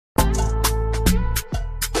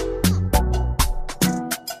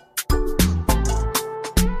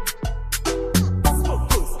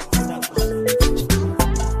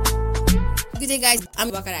guys, I'm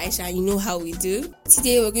Bakara Aisha and you know how we do.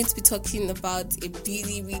 Today we're going to be talking about a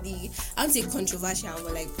really, I won't say controversial,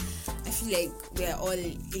 but I feel like we're all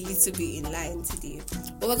a little bit in line today.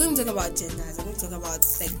 But we're going to talk about genders. We're going to talk about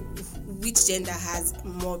which gender has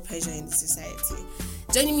more pressure in the society.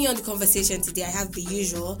 Joining me on the conversation today, I have the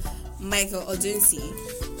usual Michael Odunsi.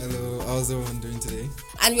 Hello, how's everyone doing today?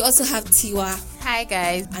 And we also have Tiwa. Hi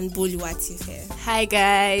guys. And Boluwati here. Hi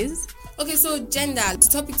guys. Okay, so gender. The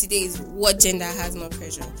topic today is what gender has more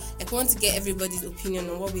pressure. We want to get everybody's opinion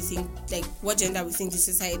on what we think, what gender we think the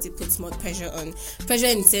society puts more pressure on. Pressure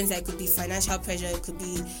in the sense that it could be financial pressure, it could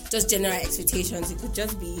be just general expectations, it could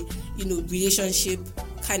just be, relationship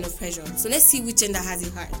kind of pressure. So let's see which gender has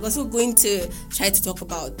it hard. We're also going to try to talk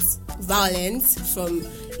about violence from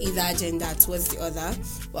either gender towards the other.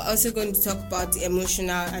 We're also going to talk about the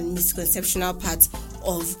emotional and misconceptional part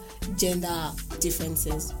of gender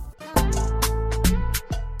differences.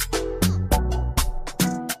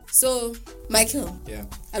 So, Michael, yeah,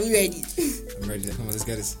 are we ready? I'm ready. Come on, let's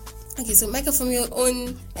get this. Okay, so Michael, from your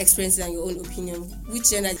own experiences and your own opinion,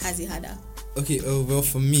 which gender has it harder? Okay, well,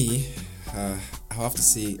 for me, I have to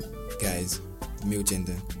say, guys, male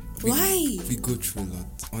gender. Why? We go through a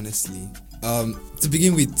lot, honestly. To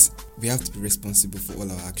begin with, we have to be responsible for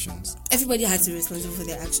all our actions. Everybody has to be responsible for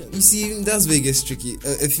their actions. You see, that's where it gets tricky.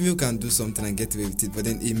 A female can do something and get away with it, but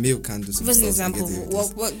then a male can't do something. For example, and get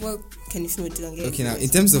away with what can a female do and get away with it? Okay, now, in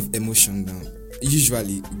terms of emotion now,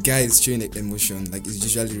 usually, guys showing emotion, is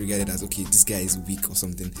usually regarded as, okay, this guy is weak or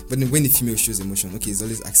something. But then when the female shows emotion, okay, it's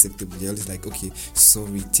always acceptable. They're always like, okay,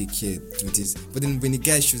 sorry, take care, do this. But then when the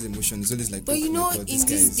guy shows emotion, it's always like, but oh, God, in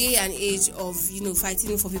this day and age of,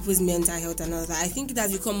 fighting for people's mental health and all that, I think it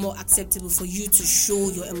has become more acceptable for you to show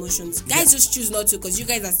your emotions. Guys just choose not to because you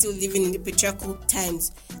guys are still living in the patriarchal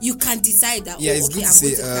times. You can decide that, I'm going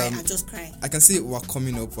to cry and just cry. I can say we're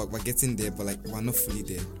coming up, we're getting there, but we're not fully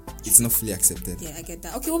there. It's not fully accepted. Yeah, I get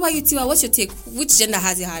that. Okay, what about you, Tiwa? What's your take? Which gender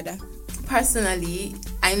has it harder? Personally,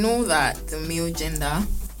 I know that the male gender,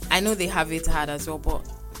 I know they have it hard as well, but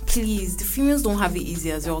please, the females don't have it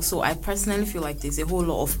easy as well. So I personally feel like there's a whole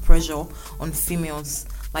lot of pressure on females,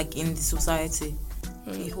 in the society.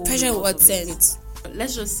 Pressure in what sense?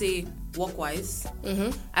 Let's just say work-wise.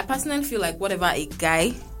 Mm-hmm. I personally feel like whatever a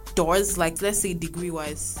guy does, let's say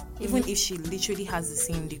degree-wise, even if she literally has the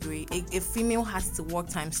same degree, a female has to work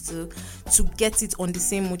times to get it on the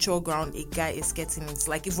same mutual ground a guy is getting it.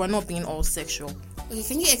 If we're not being all sexual. Okay,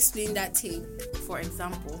 can you explain that too? For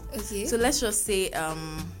example. Okay. So let's just say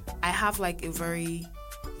I have a very,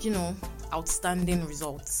 outstanding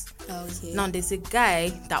results. Okay. Now there's a guy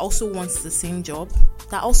that also wants the same job,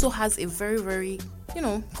 that also has a very, very,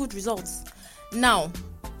 good results. Now,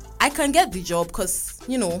 I can get the job because,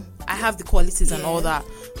 I have the qualities and all that.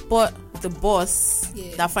 But the boss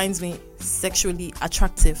that finds me sexually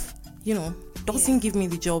attractive, doesn't give me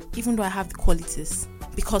the job, even though I have the qualities.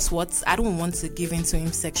 Because what? I don't want to give in to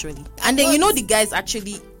him sexually. And then, the guys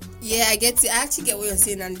actually... Yeah, I get it. I actually get what you're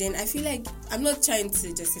saying. And then I feel like I'm not trying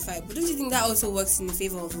to justify it, but don't you think that also works in the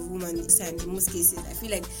favor of a woman this time in most cases? I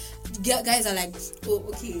feel like guys are like, oh,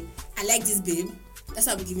 okay, I like this babe. That's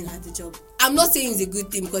why I'm giving her the job. I'm not saying it's a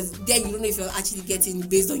good thing because then you don't know if you're actually getting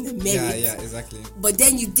based on your merit. Yeah, exactly. But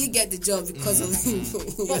then you did get the job because of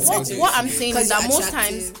But what I'm saying is that most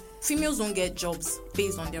times females don't get jobs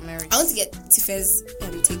based on their merit. I want to get Tife's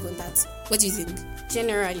take on that. What do you think?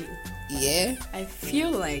 Generally, yeah, I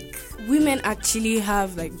feel like women actually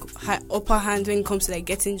have upper hand when it comes to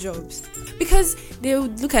getting jobs, because they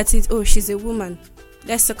would look at it, oh, she's a woman,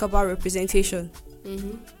 let's talk about representation.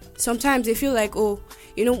 Mm-hmm. Sometimes they feel like, oh,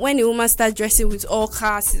 when a woman starts dressing with all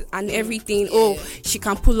cars and everything, oh, she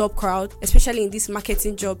can pull up crowd, especially in these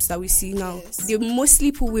marketing jobs that we see now. Yes. They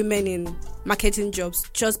mostly put women in marketing jobs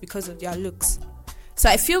just because of their looks. So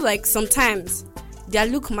I feel like sometimes their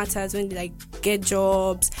look matters when they get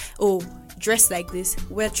jobs. Oh, dress like this,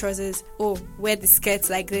 wear trousers, oh, wear the skirts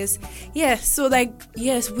like this. Yeah, so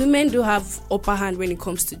yes, women do have upper hand when it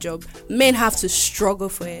comes to job. Men have to struggle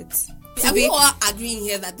for it. Are we all agreeing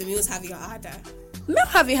here that the males have it harder? Men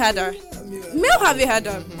have it harder. Male have it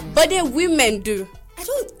harder. But then women do. I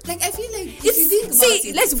don't I feel like if you think about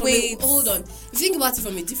it, let's wait. Hold on. If you think about it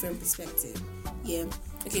from a different perspective, yeah.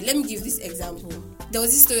 Okay, let me give this example. There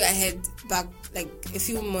was this story I heard back a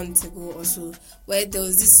few months ago or so, where there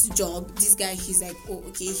was this job. This guy, he's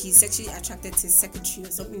he's sexually attracted to his secretary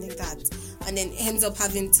or something like that, and then ends up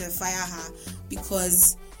having to fire her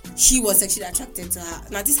because he was sexually attracted to her.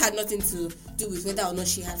 Now, this had nothing to do with whether or not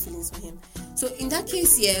she had feelings for him. So in that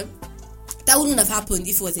case, that wouldn't have happened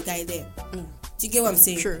if it was a guy there. Do you get what I'm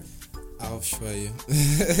saying? Sure. I'll show you.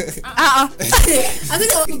 I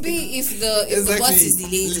think it would be if the boss is the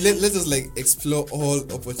lady. Let us like explore all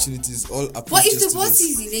opportunities, all approaches. But if the to boss this.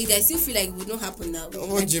 is the lady, I still feel like it would not happen now.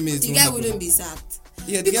 What do you mean it The won't guy happen? wouldn't be sacked.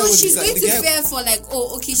 Yeah, the guy Because would she's be going the to guy- fear for like,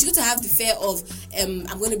 oh, okay, she's going to have the fear of,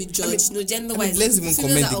 I'm going to be judged. Gender wise. Let's even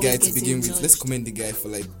commend the guy to begin with. Let's commend the guy for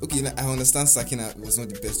like, okay, I understand sacking her was not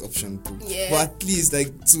the best option too. Yeah. But at least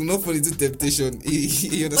like to not fall into temptation,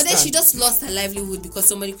 you understand? But then she just lost her livelihood because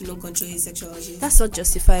somebody could not control his sexual urges. That's not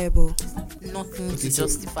justifiable. Nothing Okay, to so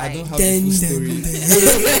justify. I don't have the full story.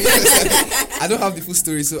 I don't have the full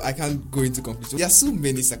story, so I can't go into conclusion. There are so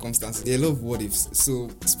many circumstances. There are a lot of what ifs. So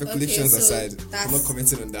speculations Okay, so aside, I'm not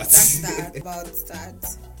commenting on that. That's that about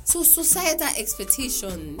that. So societal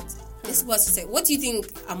expectations. This is what society. What do you think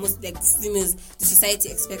are most like females? The society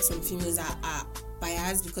expects from females are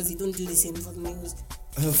biased because they don't do the same for males.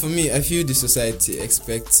 For me, I feel the society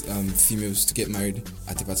expects females to get married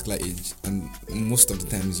at a particular age, and most of the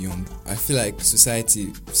times young. I feel like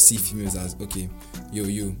society see females as, okay,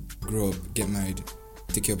 you grow up, get married,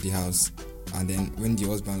 take care of the house, and then when the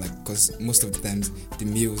husband, like, because most of the times the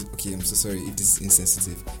males, okay, I'm so sorry if this is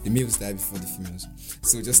insensitive, the males die before the females,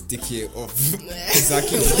 so just take care of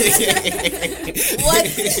exactly. What?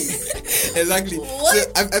 Exactly. What?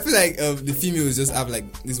 So I feel like the females just have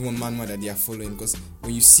like this one man that they are following, because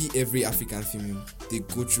when you see every African female, they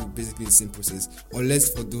go through basically the same process,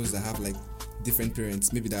 unless for those that have like different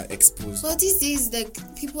parents, maybe that are exposed. But these days, like,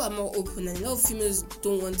 people are more open, and a lot of females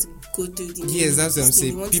don't want to go through the. Yes, that's what I'm They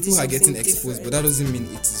saying. want to People do are getting something exposed, different. but that doesn't mean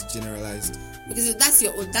it is generalized. Because that's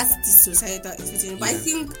the societal expectation. But I Yeah.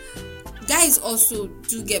 think guys also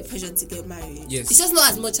do get pressure to get married. Yes. It's just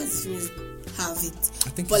not as much as females have it. I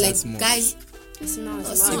think But it's like as much. guys, It's not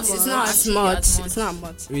Oh, as so much. much. It's not as Actually, much. as much. It's not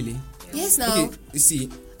much. Really? yes now. Okay, you see,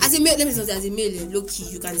 As a male, let me say, as a male, low key,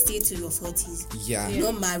 you can stay till your 40s. yeah.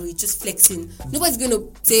 Not married, just flexing. Nobody's going to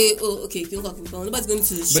say, oh, okay, you can come. Nobody's going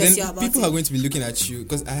to But stress you then about people it. are going to be looking at you,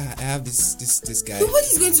 because I have this guy.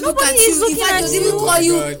 Nobody's going to look Nobody at is you. In looking fact, at they'll even you. call Oh my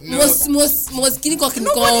you God, no. most skinny cock in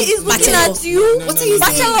Nobody is looking bachelor. at you. No, What no, are you no,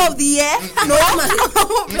 no. saying? Bachelor of the year? No,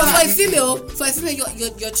 but for a female,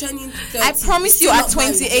 you're turning 30. I promise you, Still at not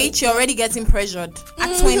married. 28, you're already getting pressured.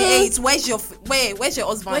 At 28, where's your husband?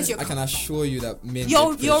 Where's your I can assure you that men.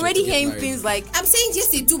 You're get you're pressure already to get hearing married. things like, I'm saying yes,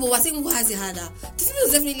 they do, but we're saying who has it harder. The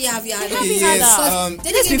females definitely have it harder. have it yes, harder.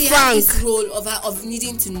 Then let's again, be they have frank. this role of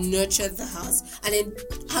needing to nurture the house and then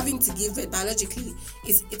having to give it biologically.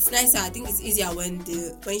 It's nicer. I think it's easier when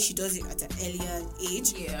she does it at an earlier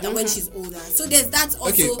age than when she's older. So there's that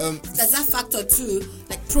also. Okay, there's that factor too,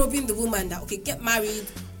 like probing the woman that okay, get married,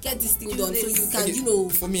 get this thing done, so you can Okay,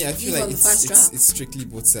 for me, I feel live like on the fast track. it's strictly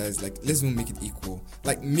both sides. Like, let's even make it equal.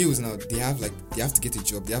 Like, males now, they have to get a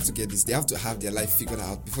job, they have to get this, they have to have their life figured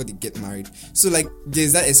out before they get married. So like,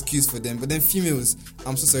 there's that excuse for them. But then females,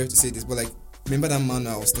 I'm so sorry to say this, but like, remember that man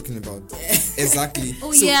I was talking about? Exactly.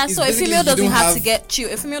 oh So yeah, it's so a basically female you doesn't don't have to get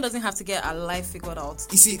chill. A female doesn't have to get her life figured out.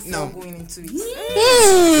 You see now, Going into it.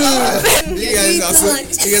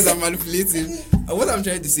 you guys are manipulating. What I'm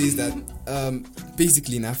trying to say is that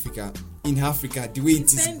basically in Africa, the way it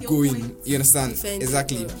is Defend your going, point. you understand? Defend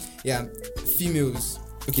Exactly. your point. Yeah, females.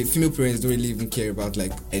 Okay, female parents don't really even care about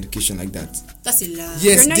like education like that. That's a lie.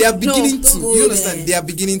 Yes, You're they are not- beginning no, to. don't go You understand? there. They are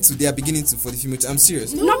beginning to for the female. I'm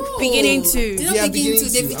serious. No. Not beginning to. They're They not are beginning to.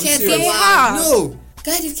 They've I'm cared for serious. a while. No,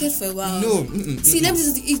 Guy, they've cared for a while. no. See, let me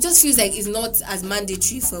it just feels like it's not as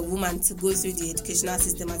mandatory for a woman to go through the educational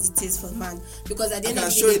system as it is for a man. Because at the I end can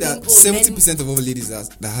of the assure day, you they that think, 70% of all ladies that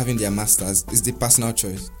are having their masters is the personal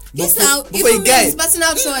choice. yes, But now, for even a guy, it's personal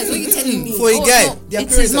choice. What are you telling me? for a guy, no, their it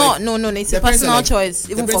parents is are not. like- No, it's their a parents are personal like- choice,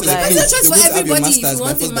 their even for parents are like, guys. "No, Personal choice you're for going to have your everybody if you masters by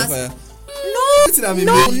want a force by master. fire."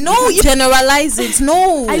 No, no, you generalize it.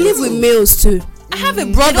 No, I live with males too. I have a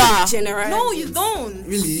brother. Generalize No, it. you don't.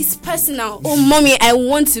 Really? It's personal. Oh, mommy, I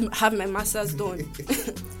want to have my masters done.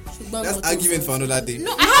 That's argument for another day.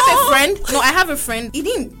 No, I have a friend. No, I have a friend. He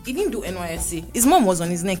didn't do NYSC. His mom was on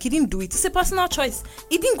his neck. He didn't do it. It's a personal choice.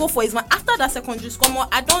 He didn't go for his man. After that secondary school,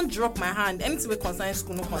 I don't drop my hand. Anything with concern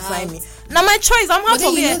school, no concern me. Now my choice. I'm But out then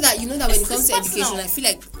of you here. know that when it It's comes to personal. education, I feel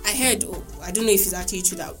like I heard. Oh, I don't know if it's actually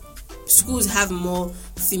true that schools have more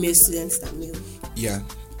female students than male. Yeah.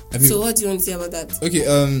 I mean, So what do you want to say about that?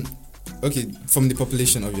 okay, from the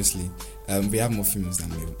population, obviously, we have more females than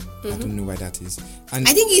male. I don't know why that is. And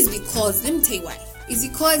I think it's because, let me tell you why. It's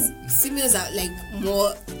because females are like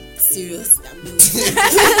more serious than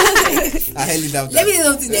males. I highly doubt Let that. me say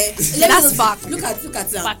something there. That's fact. Look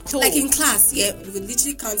at now. Factual. Like in class, yeah, we could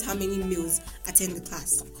literally count how many males attend the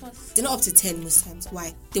class. Of course. They're not up to 10 most times.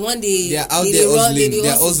 Why? The one They are out there hustling. They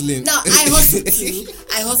are hustling. Now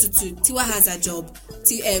I hustle too. Tiwa has a job.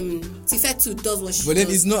 Tife too does what she But then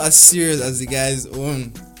does. it's not as serious as the guys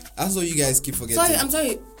own. That's what you guys keep forgetting. Sorry, I'm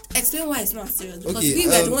sorry. Explain why it's not serious. Because Okay, we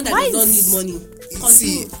were the one that why does not is- need money.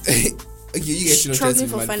 See, Continue. okay, you guys should not try to Struggling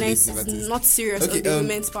be for manipulative finance at is this. not serious Okay, on the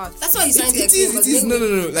women's part. That's what he's trying to It explain. is. because It is. maybe-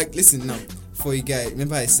 No. Like, listen now. For a guy,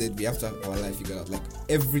 remember I said we have to have our life figured out. Like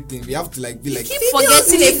everything, we have to like be like.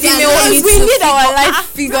 Forgetting a need their female life. needs We to need our life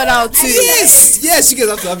figured out too. Yes, you guys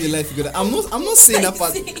have to have your life figured out. I'm not saying that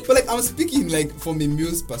part, but like I'm speaking like from a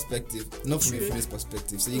male's perspective, not from a female's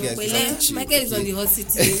perspective. So you guys Wait, just have to chill. Michael is on the Okay? hot seat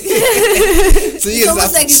today. So you It's guys almost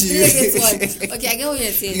have like to it's 3 against chill. 1. Okay, I get what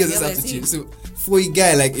you're saying. You guys just have to chill. So for a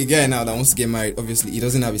guy now that wants to get married, obviously he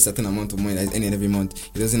doesn't have a certain amount of money that is earning every month.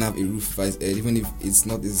 He doesn't have a roof over his head, even if it's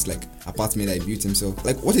not this like apartment that he built himself.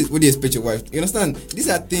 Like what do you expect your wife? You understand? These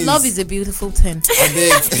are things. Love is a beautiful thing. I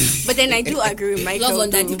beg. But then I do agree with Michael. Love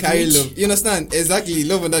under the Carry bridge. love. You understand? Exactly.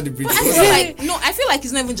 Love under the bridge. I feel like I feel like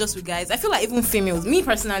it's not even just with guys. I feel like even females. Me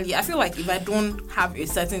personally, I feel like if I don't have a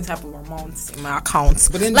certain type of amount in my account,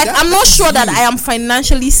 But then like that I'm not is sure that you. I am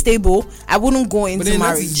financially stable, I wouldn't go But into then that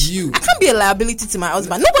marriage. is you. I can't be a liability to my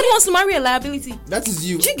husband. Nobody wants to marry a liability. That is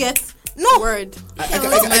you. Do you get? No. Word. I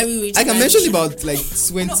I can mention about like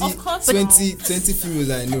 20, No, of course 20, not. 20 females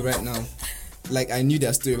that I know right now. Like I knew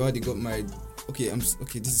their story about how they got married. Okay,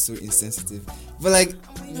 this is so insensitive. But like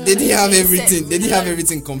they didn't have everything. They didn't have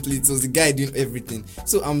everything complete. So it was the guy doing everything.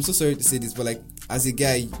 So I'm so sorry to say this, but like as a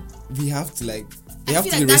guy, we have to like we have I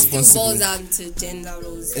to feel be like that still responsible. boils down to gender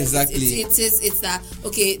roles. Exactly. It's that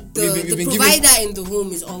okay. We've The been provider in the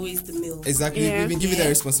home is always the male. Exactly. Yeah. We've been given Yeah. that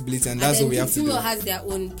responsibility, and And that's then what we the have to do. female has their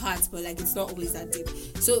own part, but like it's not always that deep.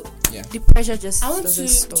 So The pressure just I want doesn't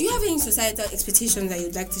to. stop. Do you have any societal expectations that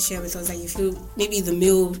you'd like to share with us that you feel maybe the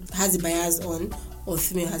male has a bias on, or the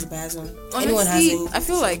female has a bias on? Anyone has Honestly, any? I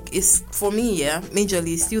feel like it's for me,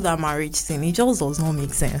 majorly it's still that marriage thing. It just does not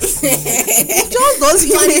make sense. It just doesn't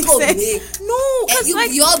Money make go sense. make. No,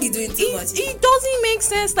 because You all be doing too much. it doesn't make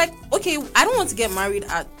sense. Like, okay, I don't want to get married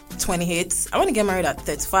at 28. I want to get married at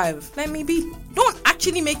 35. Let me be.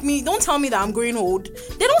 Don't tell me that I'm growing old.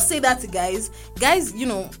 They don't say that to guys. Guys,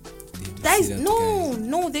 guys, say that to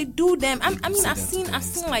no, they do them. I mean, say I've that to seen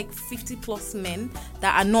guys. like 50 plus men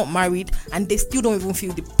that are not married and they still don't even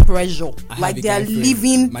feel the pressure. I have Like a they are guy friend.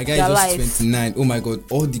 living My guy their is just life. 29. Oh my god,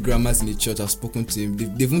 all the grandmas in the church have spoken to him.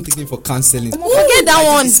 They've even taken him for counseling. Forget that Like,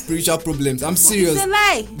 one. it's spiritual problems. I'm serious. It's a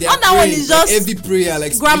lie. They All are that one praying, is just like, every prayer,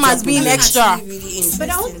 like grandmas spiritual being problems. extra. Actually really interesting. But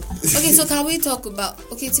I want- Okay, so can we talk about?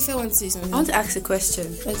 Okay, Tifa wants to say something. I want to ask a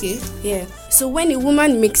question. Okay. Yeah. So when a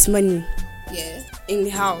woman makes money Yeah. in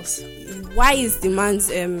the house, why is the man's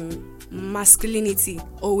masculinity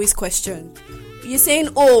always questioned? You're saying,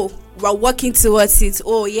 oh, we're working towards it.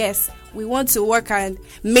 Oh, yes, we want to work and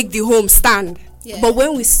make the home stand. Yeah. But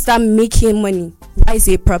when we start making money, why is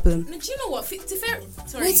it a problem? Do you know what? Wait,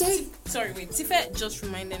 sorry. Tifa just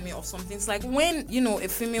reminded me of something. It's like when a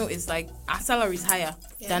female is like her salary is higher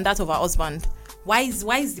than that of her husband. Why is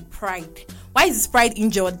the pride? Why is his pride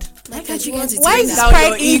injured? Why can't you want to Why take is his that?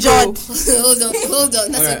 pride injured? hold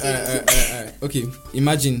on. That's okay. Alright. Okay,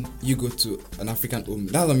 imagine you go to an African home.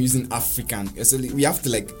 That's why I'm using African. So we have to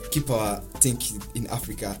like keep our thinking in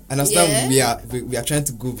Africa. And as Yeah. we are trying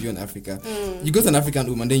to go beyond Africa. You go to an African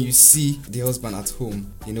home and then you see the husband at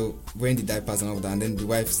home, wearing the diapers and all that, and then the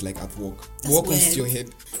wife's like at work. That's What comes weird. to your head?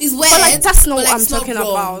 It's weird. But like that's not but, what like, I'm it's not talking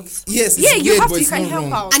wrong. about. Yes, it's Yeah, you weird, have but to it's can not help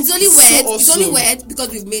wrong. out. And it's only So weird. It's only also- weird because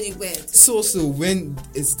we've made it weird. So when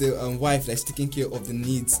it's the wife that's taking care of the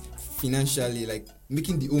needs financially, like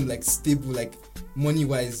making the home like stable, like money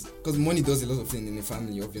wise, because money does a lot of things in the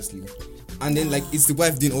family, obviously. And then like it's the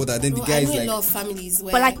wife doing all that. Then the Bro, guy I is know a like, lot of families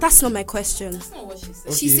where But like that's not my question. That's not what she said.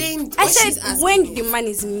 okay, she's saying. I what she's said asking when is- the man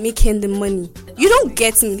is making the money. You don't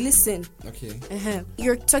get me. Listen. okay.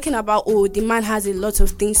 You're talking about the man has a lot of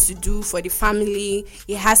things to do for the family.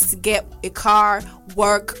 He has to get a car,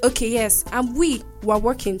 work. Okay, yes, and we were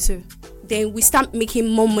working too. Then we start making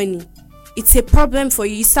more money. It's a problem for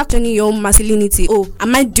you. You start turning your own masculinity. Oh,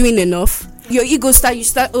 am I doing enough? Your ego start. You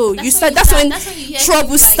start. Oh, you start. That's when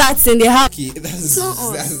trouble starts in the house. Okay, that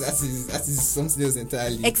is something else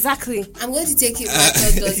entirely. Exactly. I'm going to take it.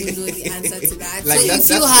 Michael doesn't know the answer to that. Like,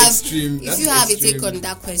 so that's if extreme. you have a take on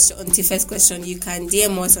that question, on the first question, you can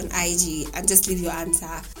DM us on IG and just leave your answer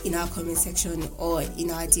in our comment section or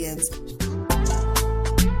in our DMs.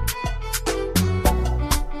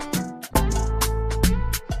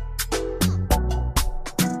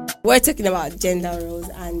 we're talking about gender roles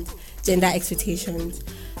and gender expectations.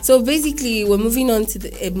 So basically, we're moving on to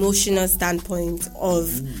the emotional standpoint of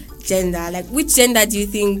gender. Like, which gender do you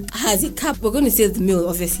think has a cap? We're going to say the male,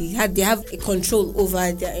 obviously. They have a control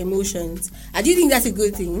over their emotions. And do you think that's a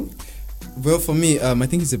good thing? Well, for me, I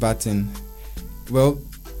think it's a bad thing. Well,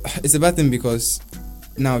 it's a bad thing because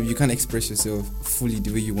now you can't express yourself fully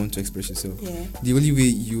the way you want to express yourself. Yeah. The only way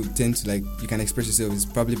you tend to you can express yourself is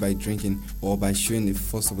probably by drinking or by showing a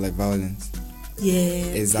force of violence. Yeah.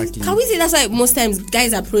 Exactly. Can we say that's why most times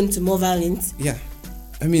guys are prone to more violence? Yeah.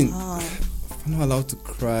 I mean, I'm not allowed to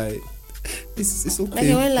cry. It's okay.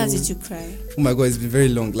 Like, when last did you cry? Oh my God, it's been very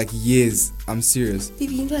long, years. I'm serious.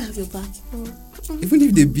 Baby, you don't have your back. Even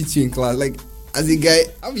if they beat you in class, as a guy,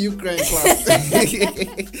 how will you cry in class?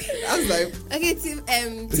 I was like, okay,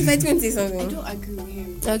 Tifa, you say something? I don't agree with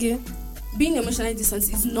him. Okay. Being emotionally distant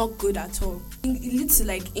is not good at all. It leads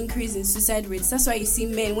to increase in suicide rates. That's why you see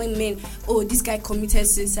when men, this guy committed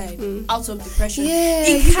suicide out of depression. Yeah,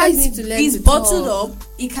 he's bottled up.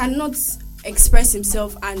 He cannot express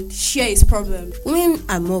himself and share his problem. Women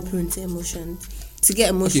are more prone to emotions. To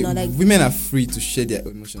get emotional, women are free to share their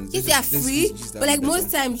emotions. Yes, they are free, but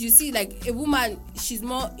most times you see a woman, she's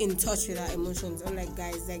more in touch with her emotions, unlike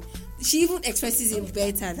guys. She even expresses it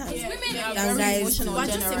better than guys.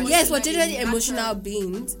 Emotional. Yes, we're generally emotional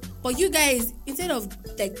beings, but you guys, instead of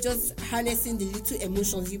just harnessing the little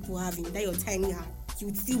emotions people have in that your tiny heart, you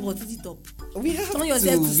would still want it up. We have Turn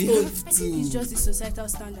yourself to stone. I think it's just the societal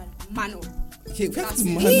standard. Man up. Okay, we have to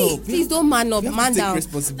man up. Please don't man up, man down.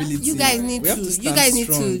 Responsibility. You guys need to. You guys need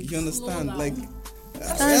to. You understand? I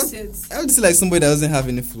have to say somebody that doesn't have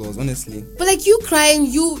any flaws, honestly. But you crying,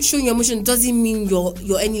 you showing your emotion doesn't mean you're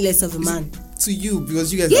any less of a man. To you,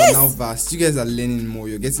 because you guys are now vast. You guys are learning more.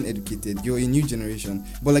 You're getting educated. You're a new generation.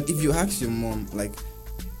 But if you ask your mom,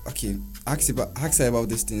 okay, ask her about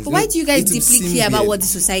these things. But why do you guys deeply care about what the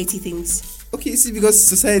society thinks? Okay, see, because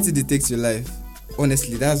society dictates your life.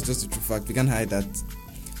 Honestly, that's just a true fact. We can't hide that.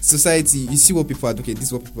 Society, you see what people are doing. Okay, this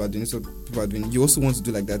is what people are doing. This is what people are doing. You also want to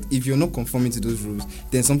do like that. If you're not conforming to those rules,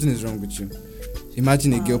 then something is wrong with you.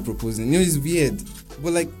 Imagine a girl proposing. It's weird.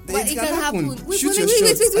 But it can happen. Shoot your shot.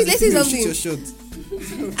 Let's say something. Shoot your shot.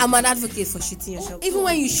 I'm an advocate for shooting your shot. Even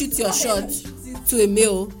when you shoot your shot to a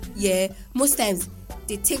male, most times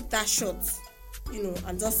they take that shot,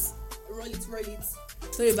 and just roll it.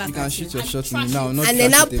 Throw it back. You can shoot your shot to me now, not and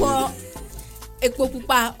then I pour ekpo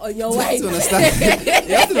pupa on your wife. You have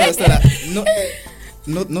to understand that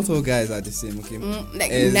not all guys are the same, okay?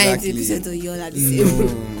 90% of y'all are the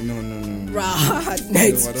same. No. Right, 90%. No,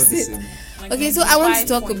 we're not the same. Okay, so I want to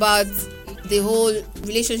talk about the whole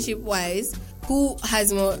relationship-wise. Who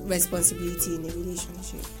has more responsibility in a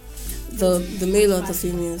relationship? The male or the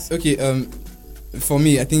females? Okay, for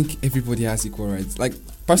me, I think everybody has equal rights.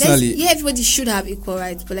 Personally, everybody should have equal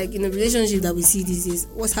rights, but in a relationship that we see these days,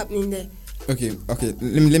 what's happening there? Okay.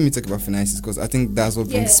 Let me talk about finances, because I think that's what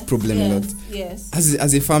brings problem a lot. Yes.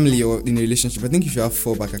 As a family or in a relationship, I think if you have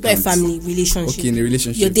fallback accounts. Not a family, relationship. Okay, in a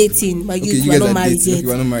relationship. You're dating, but you guys are not married yet. Okay,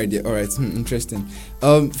 you are not married yet. All right, interesting.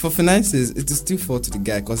 For finances, it is still fall to the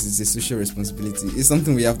guy because it's a social responsibility. It's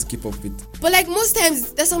something we have to keep up with. But most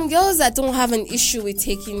times, there's some girls that don't have an issue with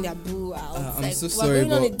taking their boo out. I'm so sorry,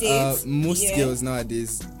 but most girls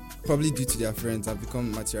nowadays, probably due to their friends, have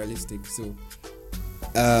become materialistic. So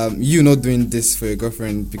you not doing this for your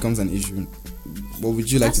girlfriend becomes an issue. But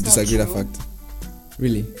would you like to disagree with that fact?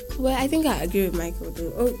 Really? Well, I think I agree with Michael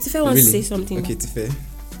though. Oh, Tife wants to say something. Okay, Tife.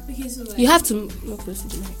 Okay, so you have to move close to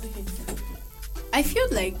the mic. Okay. I feel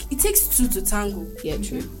it takes two to tango. Yeah,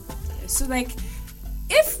 true. So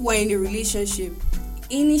if we're in a relationship,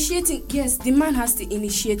 the man has to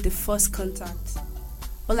initiate the first contact.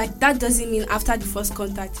 But that doesn't mean after the first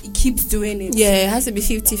contact he keeps doing it. Yeah, it has to be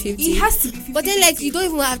 50-50. It has to be 50-50. But then you don't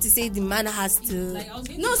even have to say the man has to.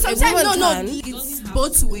 No, sometimes no. It's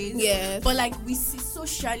both ways. Yeah. But we see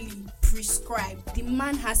socially prescribed, the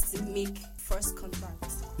man has to make first contact.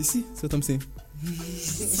 You see, that's what I'm saying.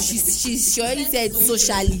 She already said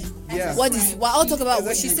socially. Yeah. I'll talk about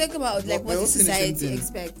what she's talking about, what the society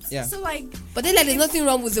expects. Yeah. So but then there's nothing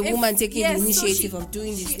wrong with the woman taking the initiative of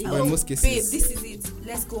doing this thing. But in most cases, babe, this is it.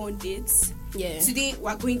 Let's go on dates. Yeah. Today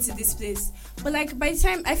we're going to this place. But by the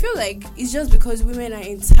time, I feel it's just because women are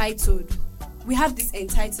entitled. We have this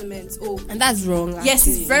entitlement. And that's wrong. Yes,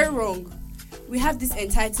 it's very wrong. We have this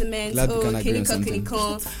entitlement.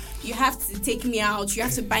 you have to take me out, you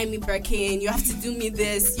have to buy me Birkin, you have to do me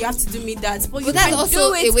this, you have to do me that. But you that's can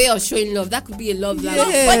also do it. a way of showing love. That could be a love language.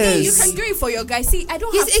 Yes. But then you can do it for your guy. See, I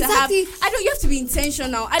don't Yes, have to exactly. have. I don't. You have to be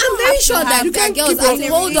intentional. I I'm don't very have sure to that have, there are girls keep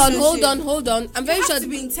out. on- Hold on. I'm very you sure have to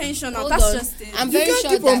be intentional. Hold That's on. just it. I'm You very can't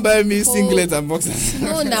sure keep that on buying me hold- singlet and boxers.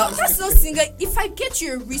 No, now That's not single. If I get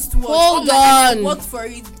you a wristwatch, Hold and I on. work for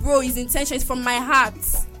it, bro. It's intentional. It's from my heart.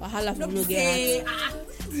 wahala from no Say, get heart.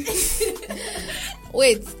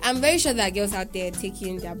 Wait, I'm very sure that girls out there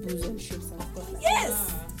taking their booze on trips and stuff like that.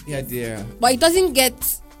 yes. Yeah, dear. But it doesn't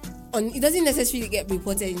necessarily get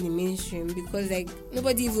reported in the mainstream because like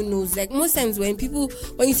nobody even knows. Like most times when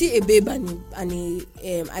you see a babe and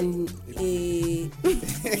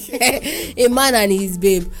a man and his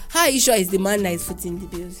babe, how are you sure it's the man that is footing the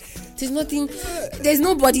bills? There's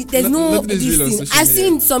nobody, there's no Nothing is real on this thing. social I've media.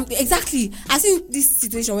 seen something exactly. I've seen this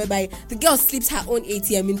situation whereby the girl slips her own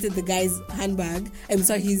ATM into the guy's handbag,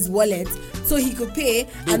 his wallet, so he could pay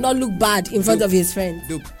and not look bad in front of his friends.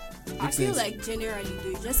 Dope. I Makes feel sense. like generally though,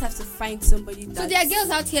 you just have to find somebody that. So there are girls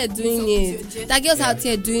out here doing So it. it's your There are girls out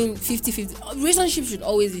here doing 50-50. Relationship should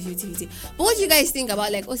always be 50-50. But what do you guys think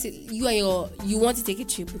about like, you want to take a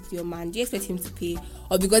trip with your man? Do you expect him to pay,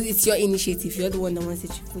 or because it's your initiative, you're the one that wants the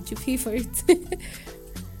trip, would you pay for it?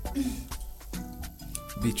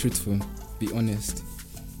 Be truthful. Be honest.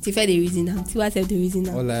 Tifa the reason now. Tifa said the reason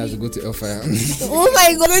now. All I have to go to Hellfire. Oh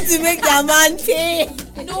my God, to make their man pay.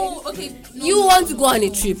 No, okay. No, You want to go on a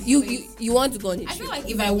trip. You want to go on a I trip. feel like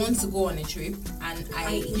if I want to go on a trip and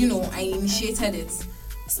I initiated it,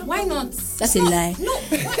 why not? That's a lie. No.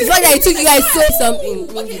 The fact that it took you guys so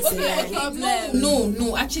something. Okay, It's a lie. okay.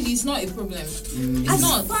 No. Actually, it's not a problem. It's as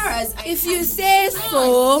not. far as I If you say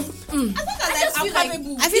so,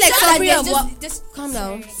 I feel like summary of just- what. just Calm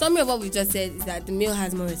down. Summary of what we just said is that the male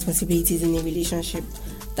has more responsibilities in a relationship.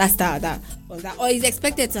 That's that. Or he's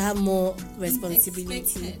expected to have more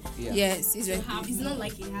responsibility. Yeah. Yes, it's not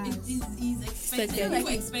like he has. He's expected.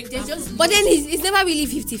 They're just. But then it's never really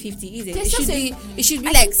 50-50, is it? There's just It should be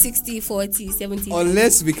like 60-40, 70.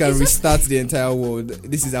 Unless we can restart the entire world,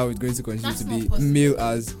 this is how it's going to continue That's to not be. possible. Male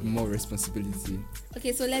has more responsibility.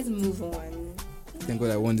 Okay, so let's move on. Thank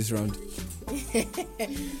God I won this round.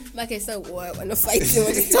 Okay, so what? We're not fighting.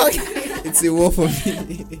 We're just talking. It's a war for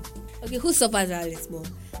me. Okay, who suffers a little more?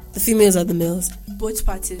 The females or the males? Both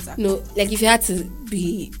parties. No, like if you had to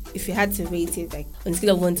rate it like on a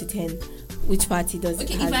scale of 1 to 10, which party does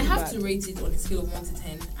Okay, it if I the have bad? to rate it on a scale of 1 to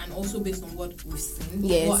 10, and also based on what we've seen,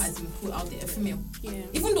 Yes. what has been put out there, a female. Yeah.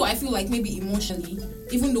 Even though I feel like maybe emotionally,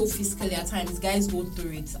 even though physically at times guys go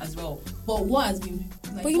through it as well. But what has been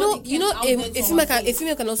like, But what they kept out there a to our face-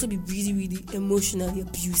 female can also be really, really emotionally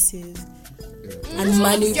abusive and They're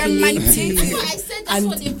manipulative. manipulative. That's what I said. That's And-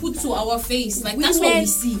 what they put to our face. Like that's what Women we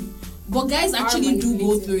see. But guys actually do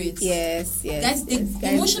go through it. Yes. Guys, they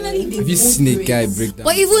guys emotionally they Have you go seen a through guy it. break down?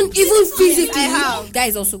 But even physically, I have.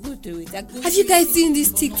 guys also go through it. Like, have you guys seen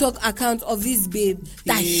this TikTok account of this babe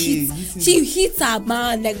that she hits her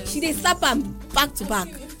man, like they slap him back to back.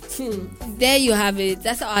 There you have it.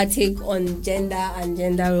 That's our take on gender and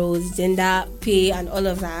gender roles, gender pay, and all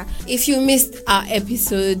of that. If you missed our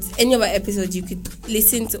episodes, any of our episodes, you could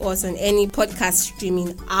listen to us on any podcast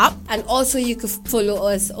streaming app, and also you could follow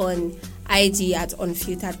us on IG at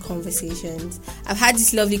Unfiltered Conversations. I've had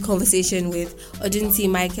this lovely conversation with Odunsi,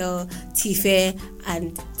 Michael, Tife,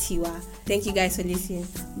 and Tiwa. Thank you guys for listening.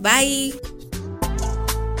 Bye.